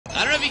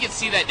I don't know if you can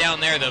see that down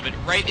there, though, but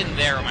right in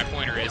there where my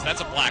pointer is,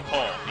 that's a black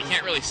hole. You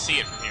can't really see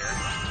it from here.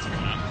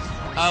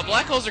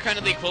 Black holes are kind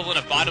of the equivalent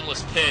of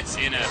bottomless pits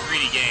in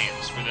 3D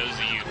games, for those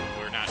of you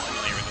who are not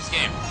familiar with this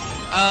game.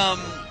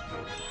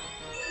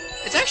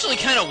 It's actually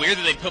kind of weird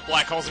that they put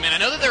black holes. I mean, I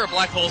know that there are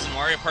black holes in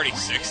Mario Party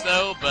 6,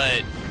 though,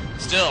 but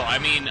still, I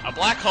mean, a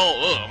black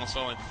hole... Ugh, almost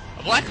fell in.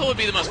 A black hole would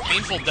be the most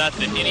painful death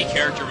that any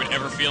character would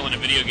ever feel in a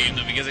video game,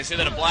 though, because they say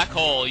that a black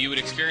hole, you would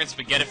experience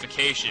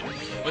spaghettification.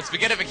 What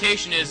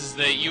spaghettification is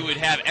that you would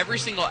have every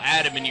single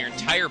atom in your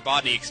entire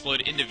body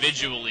explode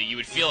individually. You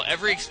would feel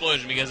every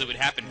explosion because it would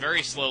happen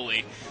very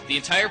slowly. The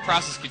entire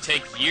process could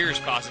take years,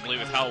 possibly,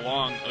 with how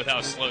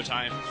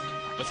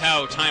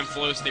time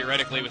flows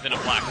theoretically within a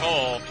black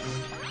hole.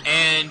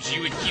 And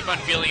you would keep on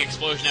feeling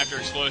explosion after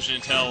explosion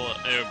until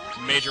a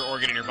major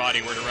organ in your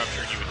body were to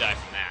rupture and you would die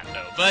from that,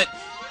 though. But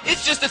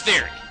it's just a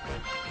theory.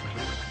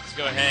 Let's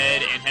go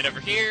ahead and head over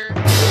here.